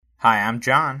Hi, I'm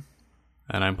John.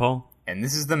 And I'm Paul. And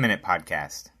this is the Minute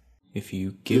Podcast. If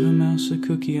you give a mouse a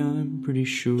cookie, I'm pretty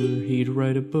sure he'd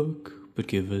write a book. But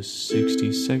give us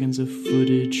 60 seconds of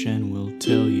footage and we'll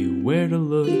tell you where to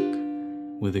look.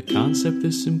 With a concept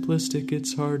this simplistic,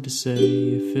 it's hard to say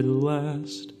if it'll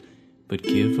last. But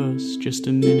give us just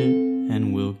a minute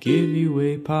and we'll give you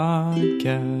a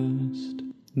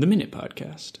podcast. The Minute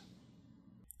Podcast.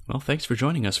 Well, thanks for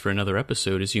joining us for another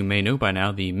episode. As you may know by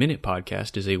now, the Minute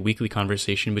Podcast is a weekly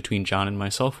conversation between John and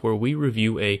myself where we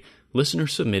review a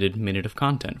listener-submitted minute of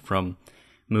content from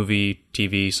movie,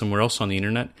 TV, somewhere else on the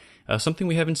internet, something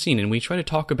we haven't seen, and we try to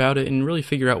talk about it and really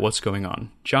figure out what's going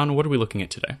on. John, what are we looking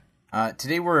at today?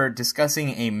 Today we're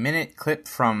discussing a minute clip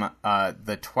from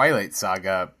the Twilight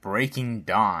Saga, Breaking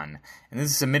Dawn. And this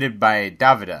is submitted by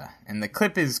Davida. And the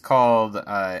clip is called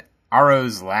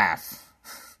Aro's Laugh.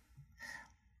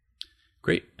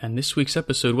 Great. And this week's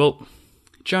episode, well,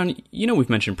 John, you know we've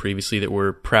mentioned previously that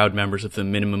we're proud members of the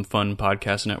Minimum Fun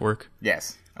Podcast Network.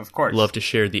 Yes, of course. Love to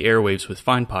share the airwaves with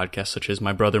fine podcasts such as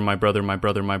My Brother, My Brother, My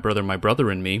Brother, My Brother, My Brother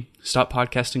and Me, Stop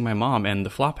Podcasting My Mom, and The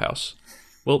Flophouse.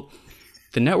 Well,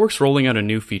 the network's rolling out a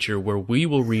new feature where we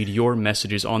will read your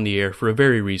messages on the air for a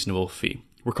very reasonable fee.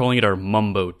 We're calling it our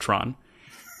Mumbotron.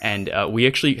 And we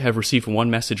actually have received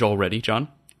one message already, John.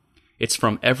 It's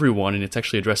from everyone, and it's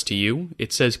actually addressed to you.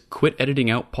 It says, quit editing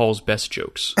out Paul's best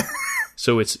jokes.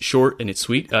 So it's short and it's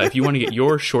sweet. If you want to get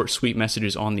your short, sweet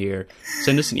messages on the air,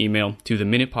 send us an email to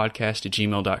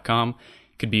theminutepodcast@gmail.com.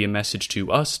 It could be a message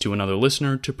to us, to another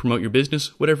listener, to promote your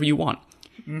business, whatever you want.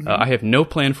 Mm-hmm. I have no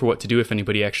plan for what to do if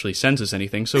anybody actually sends us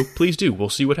anything, so please do. We'll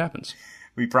see what happens.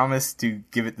 We promise to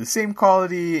give it the same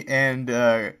quality and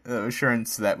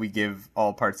assurance that we give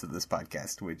all parts of this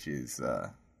podcast, which is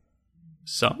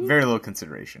very little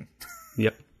consideration.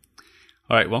 Yep.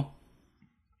 All right, well.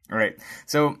 All right.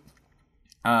 So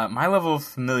my level of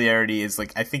familiarity is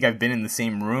I think I've been in the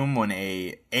same room when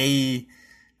a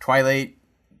Twilight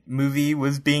movie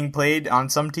was being played on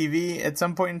some TV at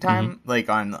some point in time,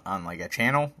 on a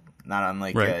channel, not on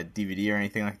a DVD or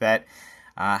anything like that.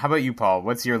 How about you, Paul?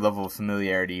 What's your level of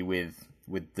familiarity with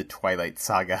the Twilight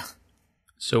Saga?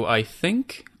 So I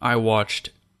think I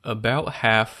watched about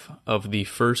half of the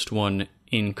first one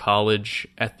in college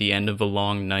at the end of a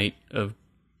long night of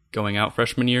going out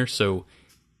freshman year, so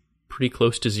pretty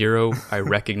close to zero. I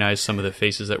recognize some of the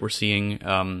faces that we're seeing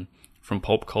from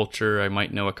pulp culture. I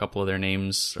might know a couple of their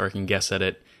names, or I can guess at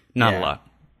it. Not a lot.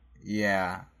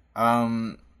 Yeah.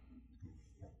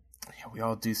 We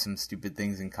all do some stupid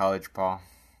things in college, Paul.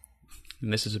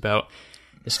 And this is about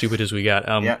as stupid as we got.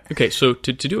 Okay, so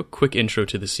to do a quick intro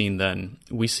to the scene then,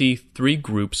 we see three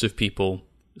groups of people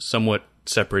somewhat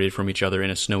separated from each other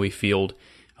in a snowy field.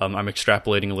 I'm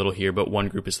extrapolating a little here, but one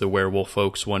group is the werewolf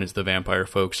folks, one is the vampire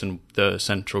folks, and the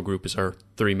central group is our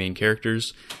three main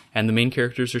characters. And the main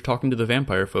characters are talking to the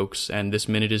vampire folks, and this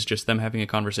minute is just them having a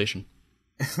conversation.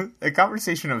 A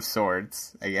conversation of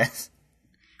sorts, I guess.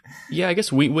 Yeah, I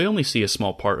guess we only see a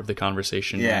small part of the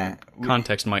conversation. Yeah. And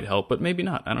context might help, but maybe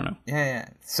not. I don't know. Yeah.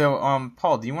 So,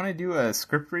 Paul, do you want to do a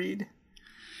script read?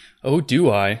 Oh,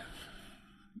 do I?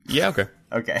 Yeah, okay.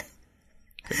 Okay.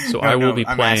 So I will be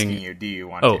I'm playing... asking you, do you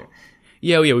want to?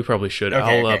 Yeah, we probably should.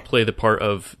 Okay, I'll play the part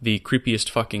of the creepiest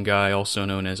fucking guy, also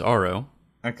known as Aro.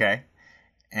 Okay.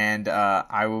 And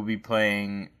I will be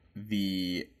playing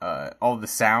all the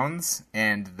sounds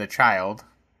and the child.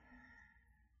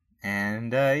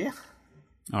 And, yeah.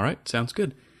 All right, sounds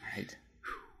good. Right.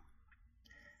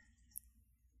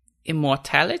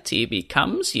 Immortality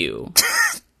becomes you.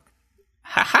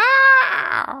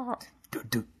 Ha-ha!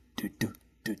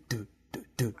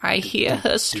 I hear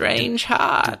her strange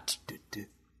heart.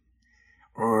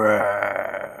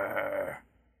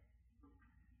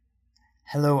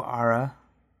 Hello, Ara.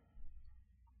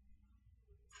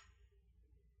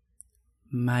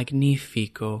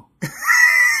 Magnifico.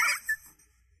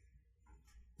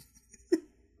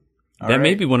 That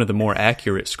may be one of the more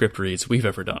accurate script reads we've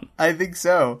ever done. I think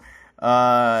so.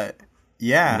 Yeah.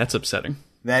 And that's upsetting.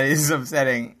 That is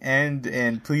upsetting.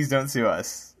 And please don't sue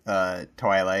us,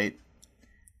 Twilight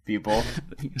people.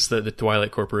 It's the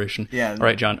Twilight Corporation. Yeah. All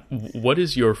right, John, what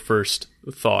is your first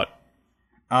thought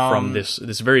from this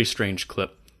very strange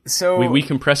clip? So we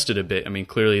compressed it a bit. I mean,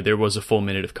 clearly there was a full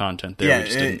minute of content there. We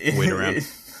just didn't wait around.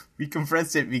 We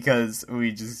compressed it because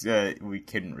we just we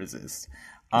couldn't resist.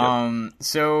 Yep.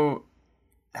 So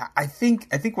I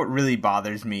think what really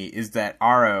bothers me is that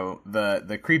Aro,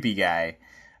 the creepy guy,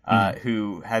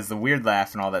 who has the weird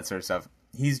laugh and all that sort of stuff,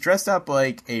 he's dressed up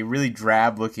like a really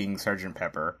drab looking Sergeant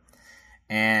Pepper.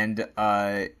 And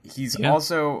he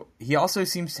also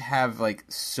seems to have like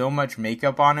so much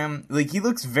makeup on him. Like he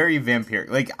looks very vampiric.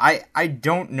 Like I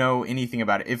don't know anything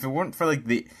about it. If it weren't for like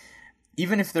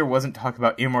even if there wasn't talk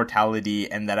about immortality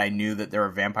and that I knew that there were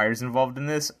vampires involved in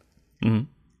this,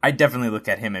 I'd definitely look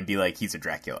at him and be like, he's a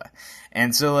Dracula.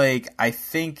 And so like I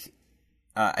think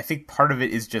part of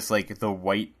it is just like the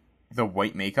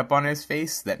white makeup on his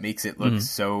face that makes it look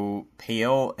so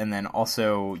pale, and then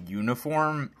also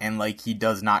uniform, and like he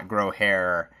does not grow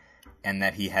hair, and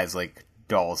that he has like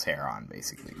doll's hair on,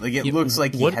 basically. Like it looks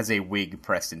like he has a wig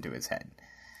pressed into his head.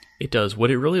 It does.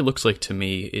 What it really looks like to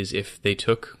me is if they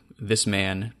took this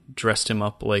man, dressed him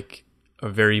up like a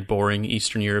very boring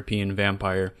Eastern European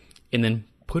vampire, and then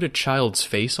put a child's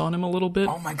face on him a little bit.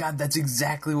 Oh my god, that's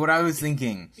exactly what I was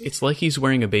thinking. It's like he's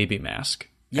wearing a baby mask.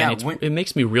 Yeah, and it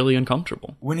makes me really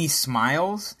uncomfortable. When he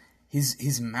smiles,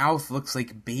 his mouth looks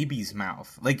like baby's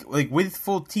mouth, like with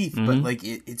full teeth, but like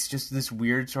it's just this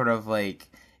weird sort of like,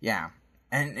 yeah,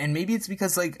 and maybe it's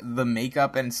because like the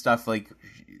makeup and stuff like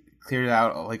cleared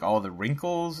out like all the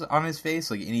wrinkles on his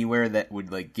face, like anywhere that would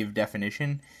like give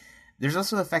definition. There's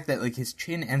also the fact that like his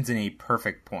chin ends in a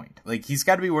perfect point. Like he's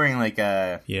got to be wearing like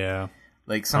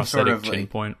like some sort of chin like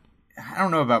point. I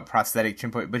don't know about prosthetic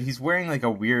chin point, but he's wearing like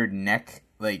a weird neck,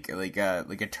 like a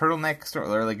turtleneck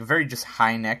or like a very just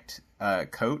high necked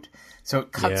coat. So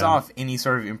it cuts off any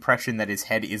sort of impression that his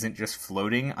head isn't just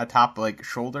floating atop like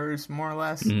shoulders, more or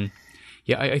less.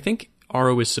 Yeah, I think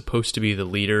Aro is supposed to be the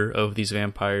leader of these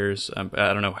vampires. I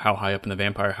don't know how high up in the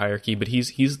vampire hierarchy, but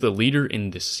he's the leader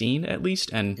in this scene at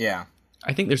least. And yeah,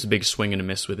 I think there's a big swing and a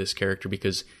miss with this character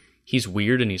because he's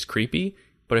weird and he's creepy,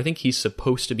 but I think he's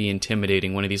supposed to be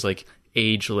intimidating, one of these like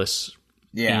ageless,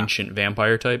 ancient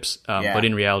vampire types. But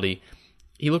in reality,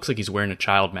 he looks like he's wearing a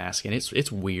child mask, and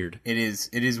it's weird. It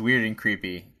is weird and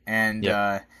creepy. And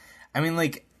I mean,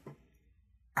 like,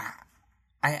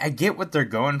 I get what they're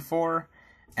going for,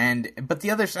 but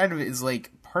the other side of it is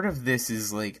like, part of this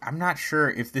is like, I'm not sure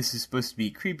if this is supposed to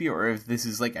be creepy or if this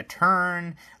is like a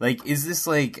turn. Like, is this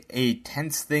like a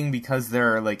tense thing because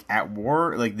they're like at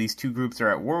war? Like these two groups are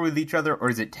at war with each other, or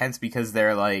is it tense because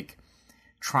they're like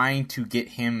trying to get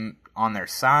him on their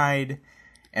side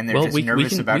and they're just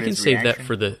nervous about his reaction? We can save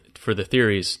that for the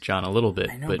theories, John, a little bit.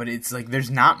 I know, but it's like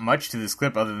there's not much to this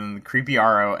clip other than the creepy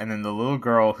Aro and then the little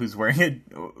girl who's wearing a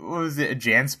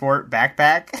JanSport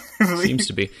backpack. Seems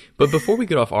to be. But before we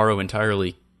get off Aro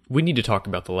entirely, we need to talk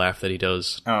about the laugh that he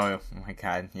does. Oh my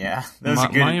god, yeah. That was a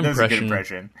good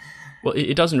impression. Well,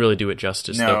 it doesn't really do it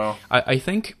justice, no. though. I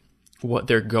think what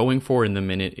they're going for in the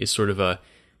minute is sort of a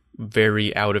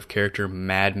very out-of-character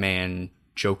Madman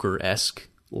Joker-esque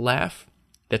laugh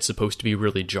that's supposed to be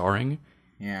really jarring.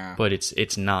 Yeah. But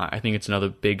it's not. I think it's another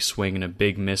big swing and a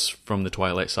big miss from the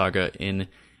Twilight Saga in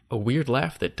a weird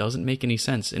laugh that doesn't make any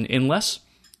sense. And unless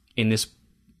in this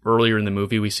earlier in the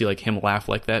movie we see like him laugh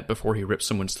like that before he rips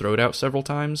someone's throat out several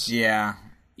times. Yeah.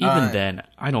 Even then,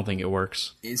 I don't think it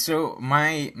works. So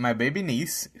my baby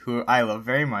niece, who I love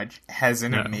very much, has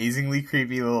an amazingly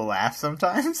creepy little laugh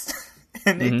sometimes.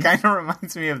 And it kind of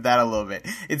reminds me of that a little bit.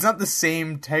 It's not the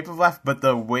same type of laugh, but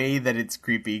the way that it's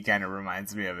creepy kind of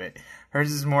reminds me of it.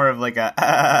 Hers is more of like a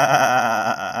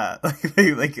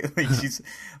like she's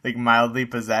like mildly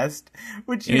possessed.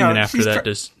 Which and even after that,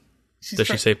 does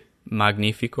she say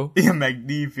Magnifico? Yeah,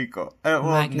 Magnifico.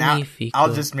 Magnifico. Now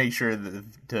I'll just make sure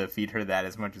to feed her that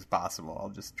as much as possible. I'll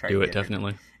just try to do get it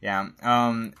definitely. Yeah.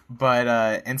 But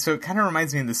and so it kind of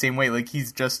reminds me in the same way. Like he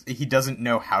doesn't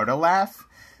know how to laugh.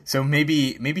 So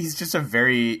maybe he's just a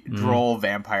very droll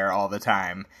vampire all the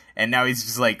time, and now he's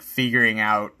just like figuring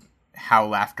out how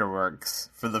laughter works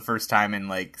for the first time in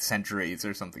like centuries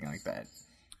or something like that.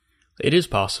 It is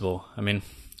possible. I mean,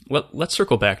 let's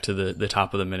circle back to the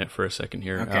top of the minute for a second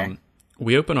here. Okay.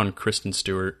 We open on Kristen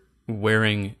Stewart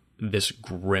wearing this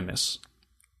grimace.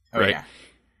 Oh, right? yeah.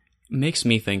 Makes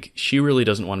me think she really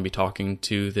doesn't want to be talking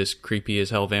to this creepy as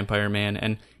hell vampire man,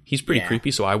 and he's pretty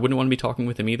creepy, so I wouldn't want to be talking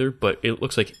with him either, but it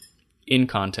looks like in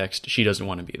context she doesn't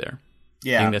want to be there.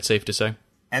 Yeah. I think that's safe to say.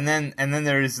 And then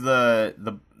there's the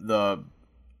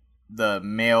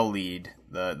male lead,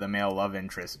 the male love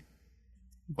interest.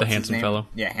 The handsome fellow.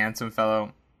 Yeah, handsome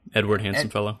fellow. Edward Handsome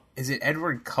Fellow. Is it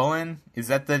Edward Cullen? Is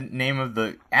that the name of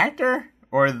the actor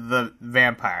or the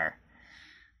vampire?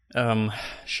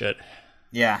 Shit.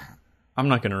 Yeah. I'm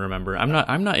not going to remember. I'm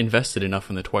not invested enough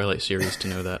in the Twilight series to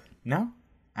know that. No?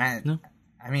 No.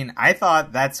 I mean, I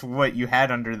thought that's what you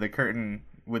had under the curtain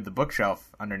with the bookshelf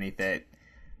underneath it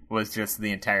was just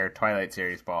the entire Twilight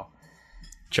series, Paul.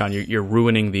 John, you're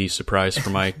ruining the surprise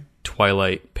for my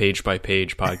Twilight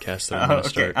page-by-page podcast that I'm going to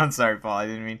start. I'm sorry, Paul. I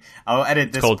didn't mean... I'll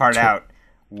edit this part out.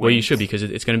 Well, you should, because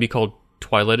it's going to be called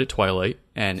Twilight at Twilight,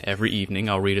 and every evening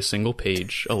I'll read a single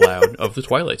page aloud of the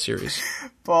Twilight series.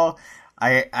 Paul,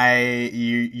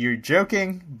 you're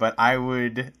joking, but I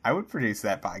would produce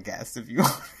that podcast if you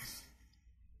want.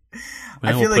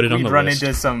 I feel like we'd run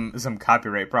into some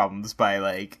copyright problems by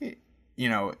like, you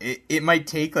know, it might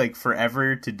take like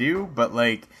forever to do, but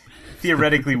like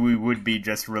theoretically we would be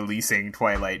just releasing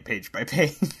Twilight page by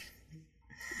page.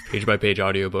 Page by page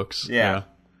audiobooks. Yeah.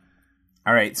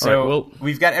 All right, so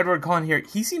we've got Edward Cullen here.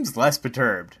 He seems less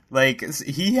perturbed. Like,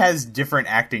 he has different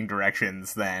acting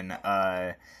directions than,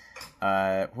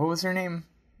 what was her name?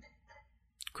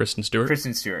 Kristen Stewart?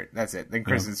 Kristen Stewart, that's it. Than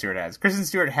Kristen Stewart has. Kristen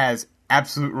Stewart has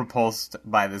absolute repulsed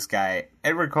by this guy.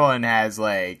 Edward Cullen has,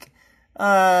 like,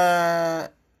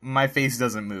 my face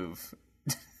doesn't move.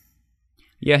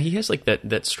 Yeah, he has, like,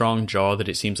 that strong jaw that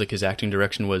it seems like his acting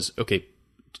direction was, okay,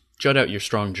 jut out your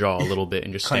strong jaw a little bit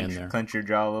and just stand there. Clench your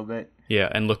jaw a little bit. Yeah,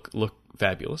 and look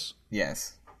fabulous.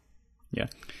 Yes. Yeah.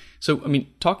 So, I mean,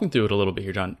 talking through it a little bit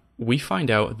here, John, we find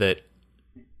out that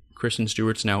Kristen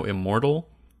Stewart's now immortal.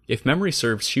 If memory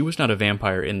serves, she was not a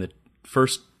vampire in the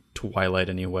first Twilight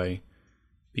anyway,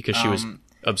 because she was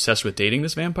obsessed with dating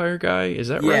this vampire guy. Is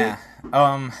that right?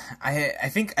 Yeah. I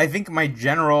think my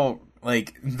general,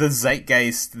 like, the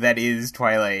zeitgeist that is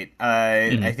Twilight,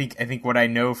 I think what I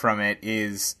know from it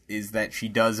is that she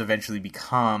does eventually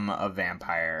become a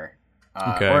vampire.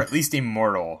 Or at least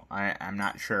immortal. I'm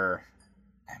not sure.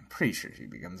 I'm pretty sure she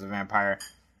becomes a vampire.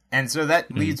 And so that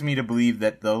leads me to believe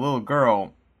that the little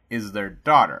girl is their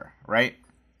daughter, right?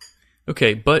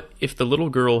 Okay, but if the little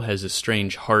girl has a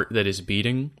strange heart that is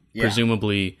beating,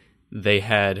 presumably they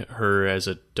had her as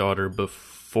a daughter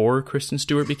before Kristen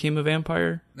Stewart became a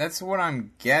vampire? That's what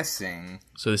I'm guessing.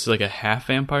 So this is like a half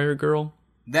vampire girl?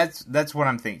 That's what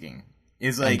I'm thinking.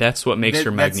 Is like, and that's what makes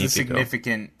her Magnifico. That's the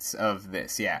significance of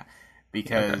this, yeah.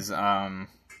 Because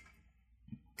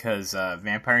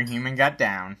vampire and human got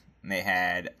down, and they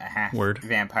had a half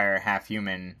vampire, half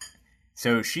human.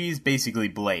 So she's basically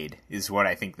Blade, is what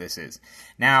I think this is.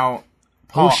 Now,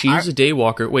 Paul, she's a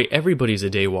daywalker. Wait, everybody's a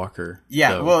daywalker.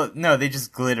 Yeah, though. Well, no, they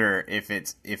just glitter if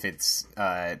it's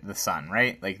the sun,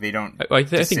 right? Like they don't. I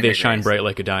think they shine bright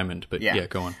like a diamond. But yeah,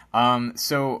 go on.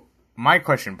 So my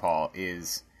question, Paul,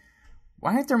 is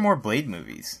why aren't there more Blade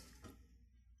movies?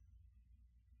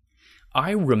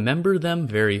 I remember them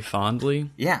very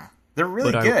fondly. Yeah, they're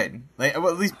really good. Like, well,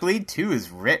 at least Blade 2 is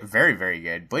very, very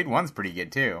good. Blade 1's pretty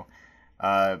good, too.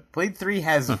 Blade 3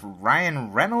 has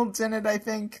Ryan Reynolds in it, I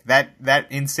think. That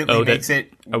instantly makes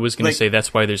it... I was going to say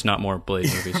that's why there's not more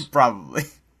Blade movies. Probably.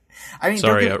 I mean,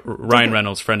 sorry, Ryan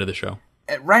Reynolds, friend of the show.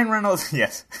 Ryan Reynolds,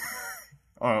 yes.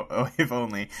 oh, if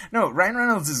only. No, Ryan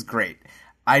Reynolds is great.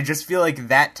 I just feel like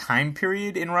that time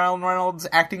period in Ryan Reynolds'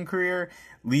 acting career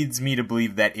leads me to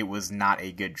believe that it was not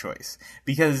a good choice.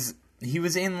 Because he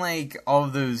was in, like, all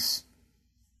of those,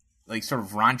 like, sort of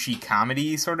raunchy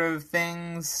comedy sort of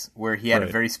things, where he had a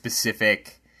very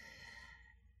specific,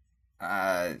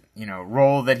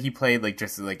 role that he played, like,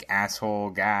 just, like,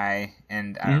 asshole guy,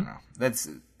 and I don't know. It's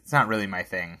not really my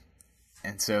thing.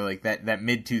 And so, like, that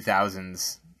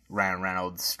mid-2000s Ryan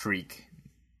Reynolds streak,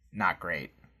 not great.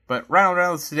 But Ryan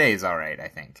Reynolds today is alright, I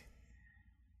think.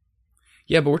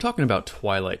 Yeah, but we're talking about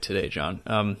Twilight today, John.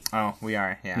 We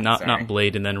are. Yeah, not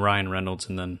Blade, and then Ryan Reynolds,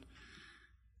 and then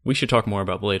we should talk more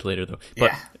about Blade later, though.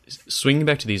 But swinging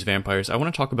back to these vampires, I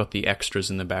want to talk about the extras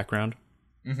in the background.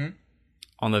 Mm-hmm.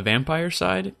 On the vampire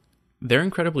side, they're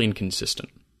incredibly inconsistent.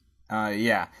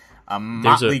 A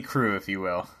motley crew, if you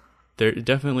will. They're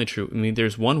definitely true. I mean,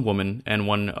 there's one woman and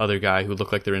one other guy who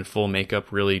look like they're in full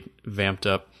makeup, really vamped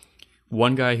up.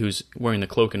 One guy who's wearing the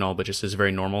cloak and all, but just has a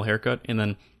very normal haircut, and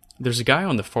then there's a guy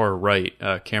on the far right,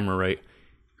 camera right,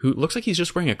 who looks like he's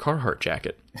just wearing a Carhartt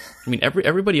jacket. I mean,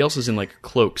 everybody else is in, like,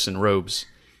 cloaks and robes.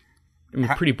 I mean,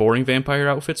 pretty boring vampire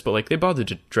outfits, but, like, they bothered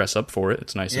to dress up for it.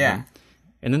 It's nice of them.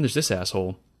 And then there's this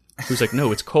asshole who's like,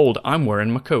 no, it's cold. I'm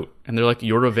wearing my coat. And they're like,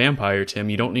 you're a vampire, Tim.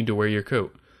 You don't need to wear your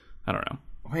coat. I don't know.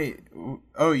 Wait.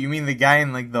 Oh, you mean the guy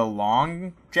in, like, the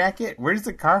long jacket? Where's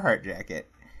the Carhartt jacket?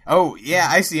 Oh, yeah,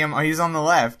 I see him. Oh, he's on the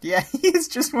left. Yeah, he's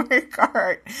just wearing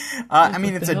Carhartt. I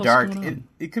mean, it's a dark...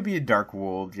 It could be a dark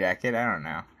wool jacket. I don't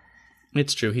know.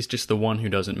 It's true. He's just the one who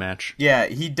doesn't match. Yeah,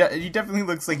 he definitely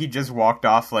looks like he just walked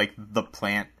off, like, the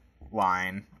plant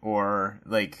line or,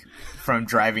 like, from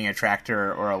driving a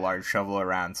tractor or a large shovel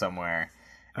around somewhere.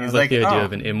 I like the idea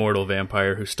of an immortal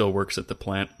vampire who still works at the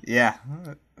plant. Yeah.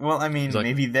 Well, I mean, like,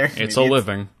 maybe there... It's a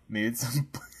living. Maybe it's some...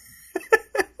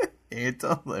 It's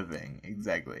a living,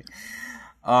 exactly.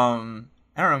 I don't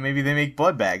know, maybe they make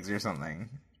blood bags or something.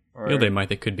 Or, they might.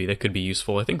 They could be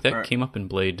useful. I think that came up in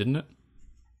Blade, didn't it?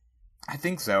 I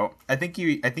think so. I think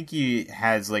he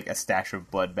has like a stash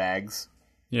of blood bags.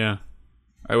 Yeah.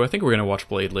 I think we're going to watch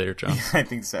Blade later, John. I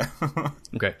think so.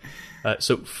 Okay.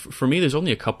 So for me, there's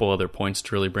only a couple other points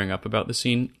to really bring up about the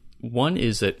scene. One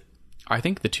is that I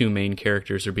think the two main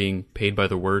characters are being paid by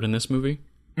the word in this movie.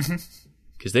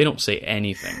 Because they don't say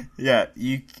anything. Yeah,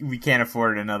 we can't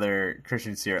afford another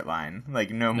Christian Stewart line. Like,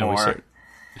 no more.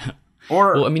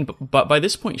 Or well, I mean, but by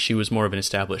this point, she was more of an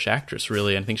established actress,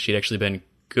 really. I think she'd actually been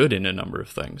good in a number of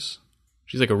things.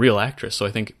 She's like a real actress, so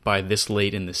I think by this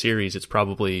late in the series, it's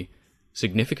probably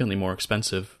significantly more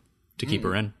expensive to keep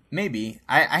her in. Maybe.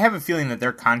 I have a feeling that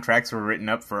their contracts were written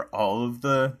up for all of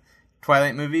the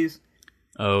Twilight movies.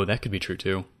 Oh, that could be true,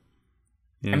 too.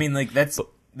 Yeah. I mean, like, that's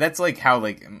like how,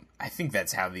 like, I think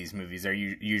that's how these movies are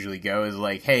usually go, is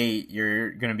like, hey,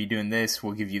 you're going to be doing this,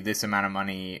 we'll give you this amount of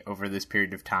money over this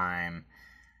period of time,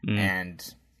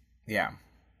 and, yeah.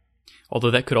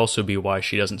 Although that could also be why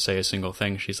she doesn't say a single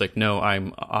thing. She's like, no,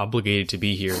 I'm obligated to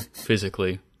be here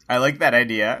physically. I like that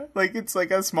idea. Like, it's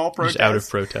like a small protest. Just out of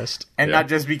protest. And not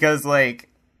just because, like,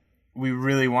 we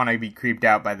really want to be creeped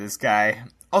out by this guy.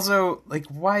 Also, like,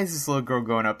 why is this little girl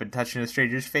going up and touching a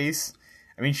stranger's face?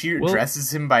 I mean, she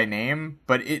addresses him by name,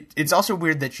 but it's also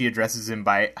weird that she addresses him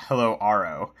by "Hello,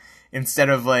 Aro," instead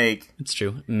of like... It's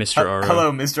true, Mr. Aro.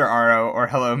 Hello, Mr. Aro, or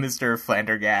hello, Mr.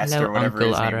 Flandergast, hello, or whatever Uncle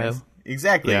his name Aro. is.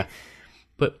 Exactly. Yeah.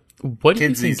 But what do you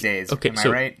Kids think... these days, okay, am I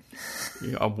right?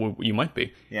 You might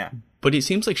be. Yeah. But it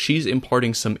seems like she's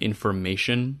imparting some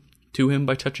information to him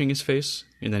by touching his face,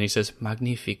 and then he says,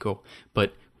 "Magnifico."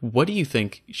 But what do you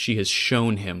think she has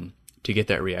shown him to get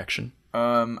that reaction?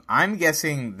 I'm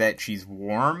guessing that she's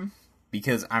warm,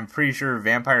 because I'm pretty sure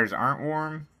vampires aren't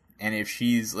warm, and if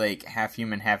she's, like, half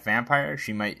human, half vampire,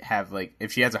 she might have, like,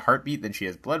 if she has a heartbeat, then she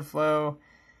has blood flow.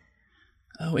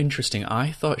 Oh, interesting.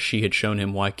 I thought she had shown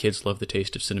him why kids love the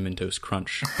taste of Cinnamon Toast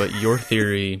Crunch, but your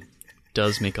theory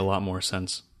does make a lot more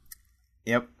sense.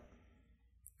 Yep.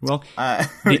 Well,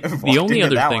 the only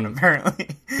other thing... apparently.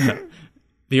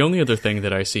 The only other thing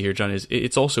that I see here, John, is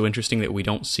it's also interesting that we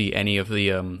don't see any of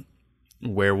the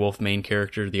werewolf main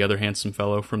character, the other handsome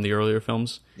fellow from the earlier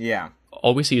films. Yeah.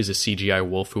 All we see is a CGI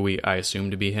wolf who I assume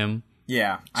to be him.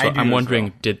 Yeah. So I'm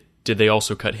wondering, did they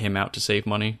also cut him out to save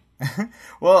money?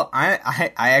 Well,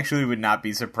 I actually would not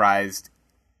be surprised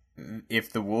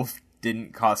if the wolf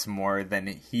didn't cost more than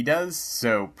he does,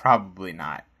 so probably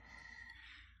not.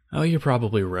 Oh, you're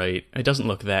probably right. It doesn't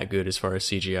look that good as far as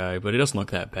CGI, but it doesn't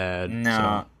look that bad.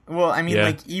 No. So. Well, I mean,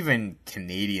 like, even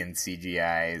Canadian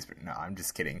CGI is... No, I'm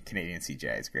just kidding. Canadian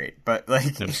CGI is great. But,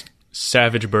 like...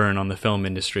 Savage burn on the film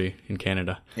industry in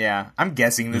Canada. Yeah. I'm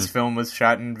guessing this film was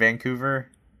shot in Vancouver.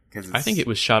 I think it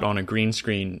was shot on a green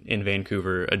screen in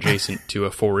Vancouver adjacent to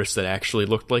a forest that actually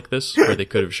looked like this, where they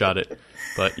could have shot it.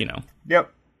 But, you know.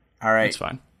 Yep. All right. It's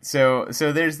fine. So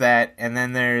there's that. And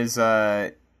then there's...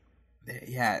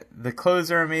 yeah, the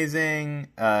clothes are amazing.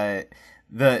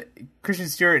 The Kristen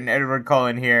Stewart and Edward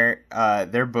Cullen here,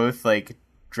 they're both like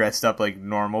dressed up like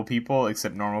normal people,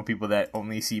 except normal people that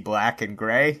only see black and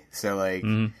gray. So like,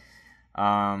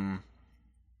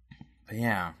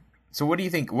 yeah. So what do you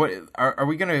think? What are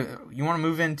we gonna? You want to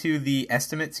move into the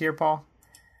estimates here, Paul?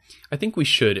 I think we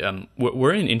should.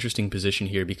 We're in an interesting position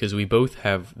here because we both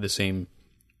have the same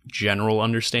general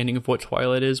understanding of what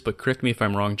Twilight is. But correct me if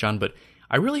I'm wrong, John. But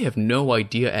I really have no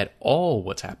idea at all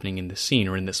what's happening in this scene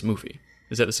or in this movie.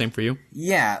 Is that the same for you?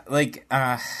 Yeah, like,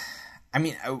 I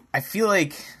mean, I feel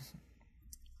like,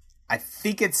 I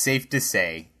think it's safe to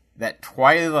say that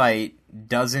Twilight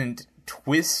doesn't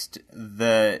twist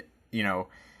the,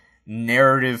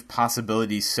 narrative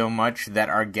possibilities so much that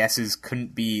our guesses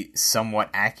couldn't be somewhat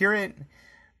accurate.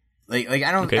 Like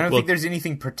I don't think there's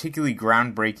anything particularly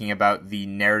groundbreaking about the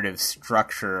narrative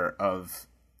structure of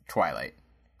Twilight.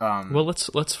 Well,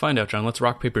 let's find out, John. Let's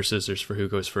rock, paper, scissors for who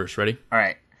goes first. Ready? All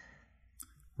right.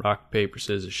 Rock, paper,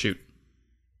 scissors, shoot.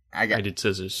 I did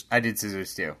scissors. I did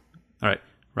scissors, too. All right.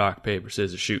 Rock, paper,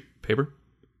 scissors, shoot. Paper?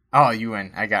 Oh, you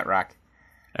win. I got rock.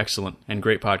 Excellent. And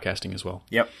great podcasting as well.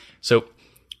 Yep. So,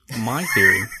 my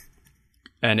theory,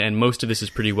 and most of this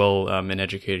is pretty well an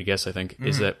educated guess, I think,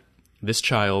 is that this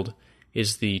child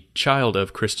is the child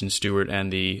of Kristen Stewart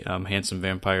and the handsome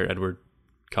vampire Edward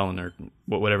Cullen, or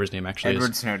whatever his name actually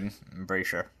Edward is. Snowden, I'm pretty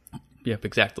sure. Yep,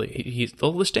 exactly. He's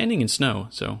standing in snow,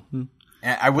 so...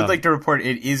 I would like to report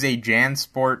it is a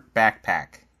JanSport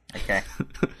backpack. Okay.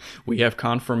 We have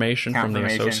confirmation from the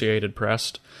Associated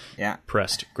Press. Yeah.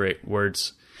 Pressed. Great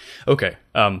words. Okay.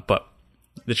 But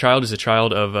the child is a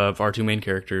child of our two main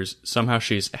characters. Somehow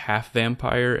she's half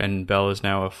vampire, and Bella is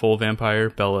now a full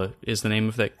vampire. Bella is the name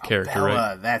of that character, Bella,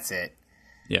 right? That's it.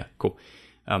 Yeah, cool.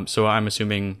 So I'm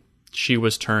assuming she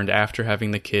was turned after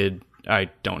having the kid. I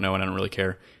don't know, and I don't really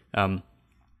care.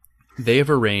 They have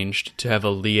arranged to have a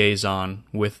liaison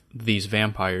with these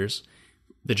vampires.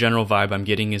 The general vibe I'm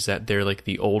getting is that they're like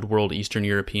the old world Eastern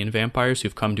European vampires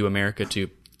who've come to America to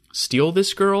steal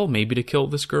this girl, maybe to kill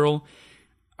this girl.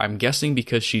 I'm guessing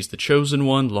because she's the chosen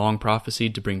one, long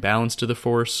prophesied to bring balance to the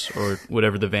Force, or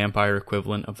whatever the vampire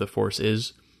equivalent of the Force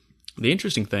is. The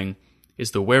interesting thing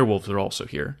is the werewolves are also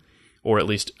here. Or at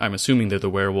least I'm assuming they're the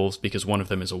werewolves because one of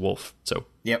them is a wolf. So,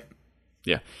 yep.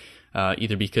 Yeah.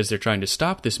 Either because they're trying to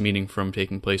stop this meeting from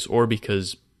taking place, or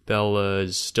because Bella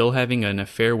is still having an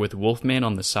affair with Wolfman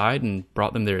on the side and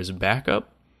brought them there as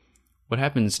backup. What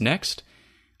happens next?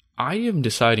 I am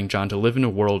deciding, John, to live in a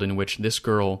world in which this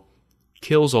girl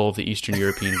kills all of the Eastern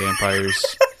European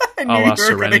vampires I a knew la you were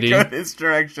Serenity. going to go this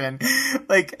direction.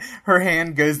 Like, her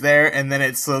hand goes there, and then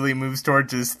it slowly moves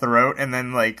towards his throat, and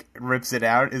then, like, rips it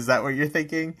out. Is that what you're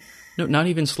thinking? No, not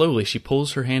even slowly. She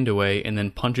pulls her hand away and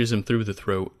then punches him through the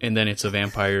throat, and then it's a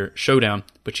vampire showdown.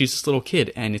 But she's this little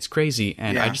kid, and it's crazy,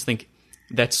 and I just think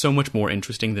that's so much more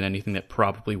interesting than anything that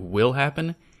probably will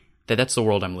happen. That's the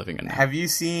world I'm living in now. Have you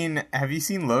seen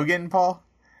Logan, Paul?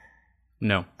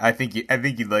 No. I think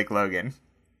you'd like Logan.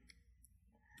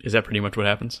 Is that pretty much what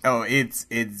happens? Oh, it's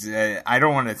I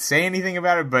don't want to say anything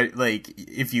about it, but like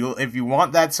if you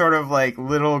want that sort of like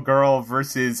little girl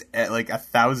versus like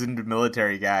 1,000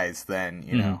 military guys, then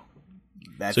you know.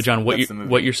 That's, so John,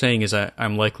 what you're saying is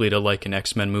I'm likely to like an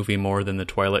X-Men movie more than the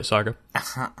Twilight Saga?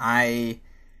 I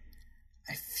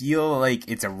feel like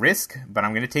it's a risk, but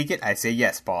I'm going to take it. I say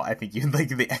yes, Paul. I think you'd like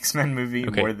the X-Men movie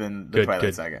more than the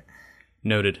Twilight Saga.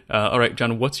 Noted. All right,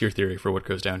 John, what's your theory for what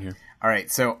goes down here? All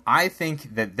right, so I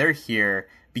think that they're here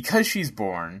because she's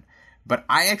born, but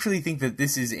I actually think that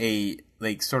this is a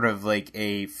sort of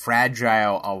a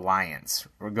fragile alliance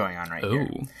we're going on right here.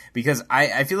 Because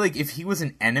I feel like if he was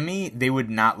an enemy, they would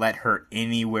not let her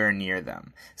anywhere near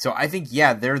them. So I think,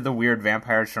 they're the weird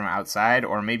vampires from outside,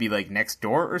 or maybe like next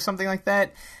door or something like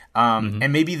that.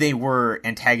 And maybe they were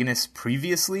antagonists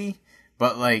previously,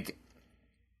 but like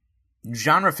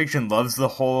genre fiction loves the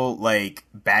whole like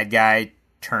bad guy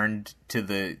turned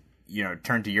to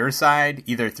your side,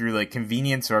 either through like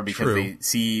convenience or because they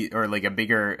see, or like a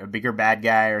bigger bad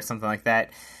guy or something like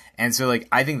that. And so like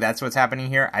I think that's what's happening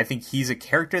here. I think he's a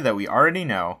character that we already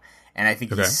know, and I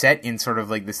think he's set in sort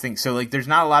of like this thing. So like there's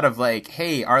not a lot of like,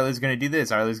 hey, Arla's going to do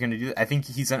this, Arla's going to do that. I think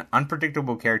he's an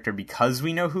unpredictable character because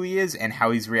we know who he is and how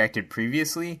he's reacted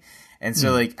previously. And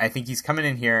so like I think he's coming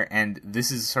in here, and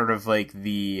this is sort of like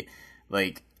the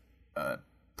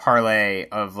parlay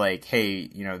of like, hey,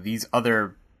 these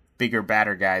other bigger,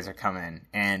 badder guys are coming,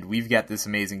 and we've got this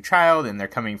amazing child, and they're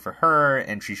coming for her,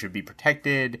 and she should be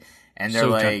protected. And they're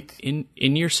like, John,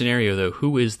 in your scenario though,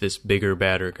 who is this bigger,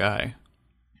 badder guy?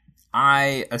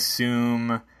 I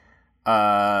assume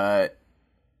an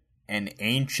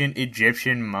ancient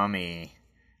Egyptian mummy.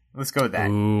 Let's go with that.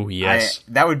 Ooh, yes.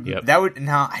 That would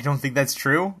no, I don't think that's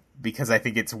true, because I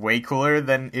think it's way cooler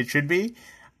than it should be.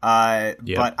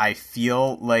 But I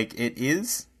feel like it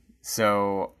is.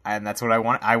 So, and that's what I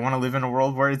want. I want to live in a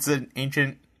world where it's an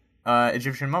ancient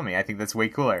Egyptian mummy. I think that's way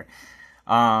cooler.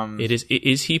 It is.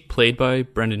 Is he played by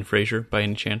Brendan Fraser by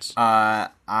any chance?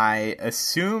 I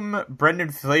assume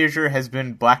Brendan Fraser has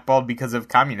been blackballed because of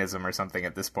communism or something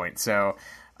at this point. So,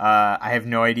 I have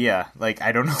no idea. Like,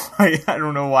 I don't know. I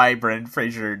don't know why Brendan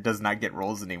Fraser does not get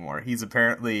roles anymore. He's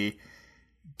apparently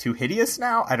too hideous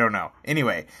now. I don't know.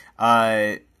 Anyway,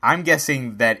 I'm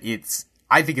guessing that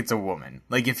I think it's a woman.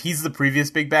 Like, if he's the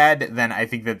previous big bad, then I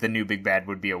think that the new big bad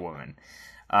would be a woman.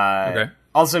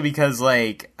 Also because,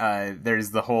 like, there's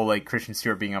the whole, like, Kristen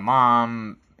Stewart being a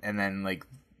mom, and then, like,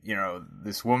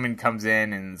 this woman comes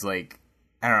in and is like,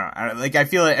 I don't know. Like, I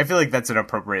feel like that's an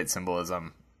appropriate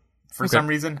symbolism for some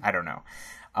reason. I don't know.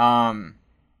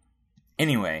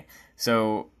 Anyway,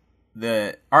 so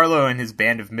the Arlo and his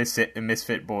band of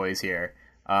misfit boys here,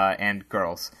 and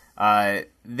girls,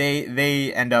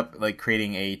 they end up like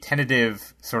creating a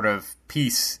tentative sort of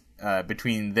peace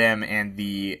between them and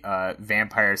the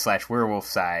vampire/werewolf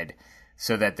side,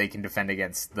 so that they can defend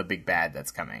against the big bad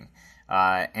that's coming.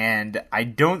 And I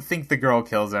don't think the girl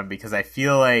kills him, because I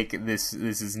feel like this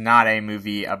is not a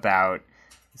movie about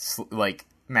like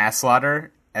mass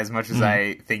slaughter, as much as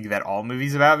I think that all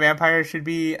movies about vampires should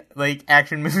be like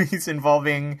action movies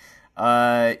involving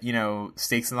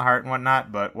stakes in the heart and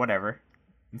whatnot. But whatever,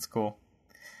 it's cool.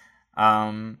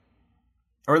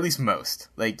 Or at least most.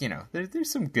 Like,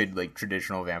 there's some good like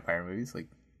traditional vampire movies, like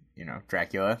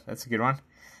Dracula. That's a good one.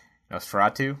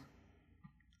 Nosferatu.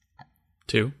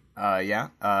 2.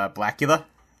 Blackula.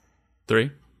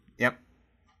 3. Yep.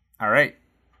 All right.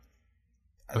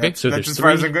 Okay, so that's there's as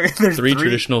far as I'm going. There's three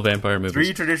traditional vampire movies.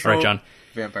 Three traditional All right, John.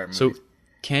 vampire movies. So,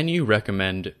 can you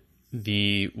recommend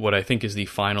what I think is the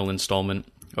final installment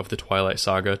of the Twilight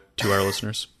Saga to our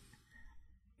listeners?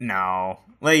 No.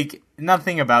 Like,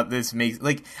 nothing about this makes...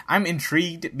 Like, I'm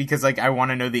intrigued because, like, I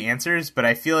want to know the answers, but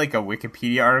I feel like a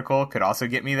Wikipedia article could also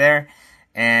get me there,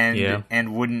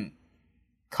 and wouldn't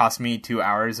cost me 2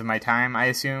 hours of my time, I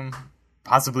assume.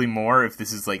 Possibly more if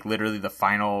this is, like, literally the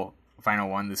final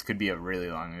one. This could be a really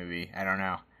long movie. I don't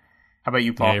know. How about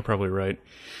you, Paul? Yeah, you're probably right.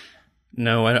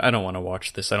 No, I don't want to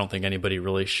watch this. I don't think anybody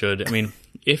really should. I mean,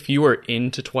 if you are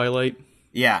into Twilight...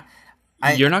 Yeah.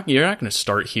 You're not going to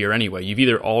start here anyway. You've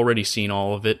either already seen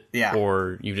all of it,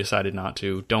 or you've decided not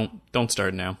to. Don't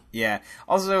start now. Yeah.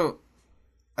 Also,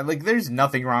 like, there's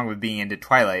nothing wrong with being into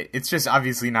Twilight. It's just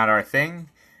obviously not our thing,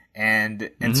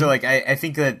 and so like I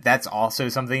think that that's also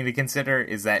something to consider,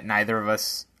 is that neither of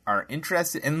us are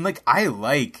interested. And like I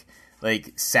like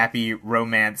sappy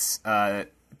romance,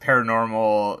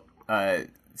 paranormal,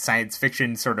 science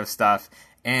fiction sort of stuff,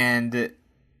 and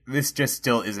this just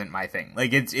still isn't my thing.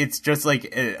 Like, it's just, like,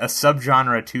 a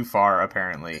subgenre too far,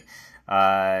 apparently,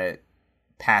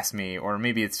 past me. Or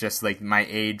maybe it's just, like, my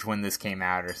age when this came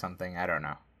out or something. I don't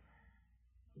know.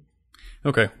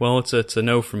 Okay, well, it's a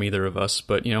no from either of us.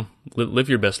 But, you know, live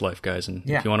your best life, guys. And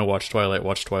if you want to watch Twilight,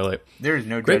 watch Twilight. There is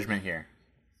no judgment here.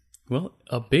 Well,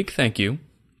 a big thank you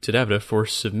to Davida for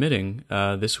submitting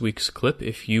this week's clip.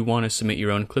 If you want to submit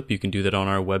your own clip, you can do that on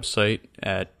our website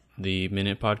at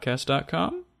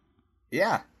theminutepodcast.com.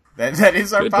 Yeah, that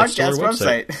is our podcast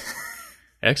website.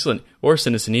 Excellent. Or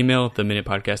send us an email at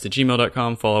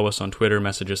theminutepodcast@gmail.com. Follow us on Twitter,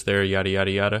 message us there, yada,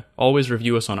 yada, yada. Always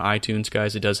review us on iTunes,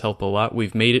 guys. It does help a lot.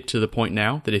 We've made it to the point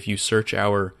now that if you search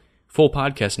our full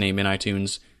podcast name in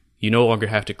iTunes, you no longer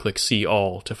have to click see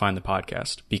all to find the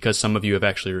podcast, because some of you have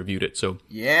actually reviewed it. So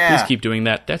please keep doing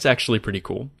that. That's actually pretty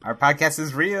cool. Our podcast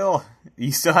is real.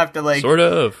 You still have to sort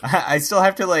of. I still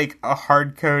have to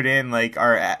hard code in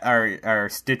our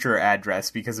Stitcher address,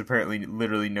 because apparently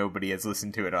literally nobody has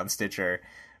listened to it on Stitcher.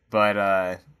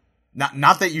 But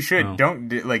not that you should.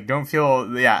 Don't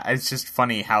feel. Yeah, it's just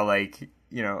funny how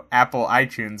Apple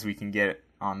iTunes we can get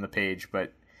on the page,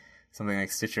 but something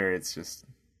like Stitcher, it's just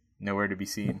nowhere to be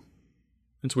seen.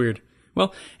 It's weird.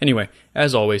 Well, anyway,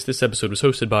 as always, this episode was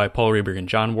hosted by Paul Reberg and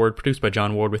John Ward, produced by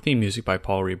John Ward, with theme music by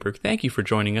Paul Reberg. Thank you for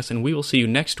joining us, and we will see you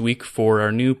next week for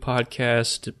our new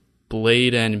podcast,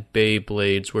 Blade and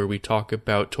Beyblades, where we talk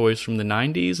about toys from the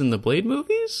 90s and the Blade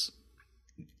movies.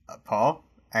 Paul,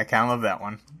 I kind of love that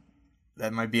one.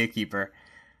 That might be a keeper.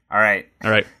 All right.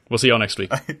 We'll see y'all next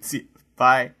week.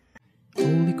 Bye.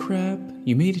 Holy crap,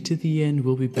 you made it to the end.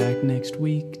 We'll be back next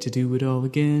week to do it all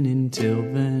again. Until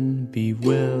then, be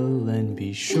well and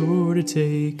be sure to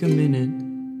take a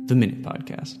minute. The Minute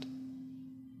Podcast.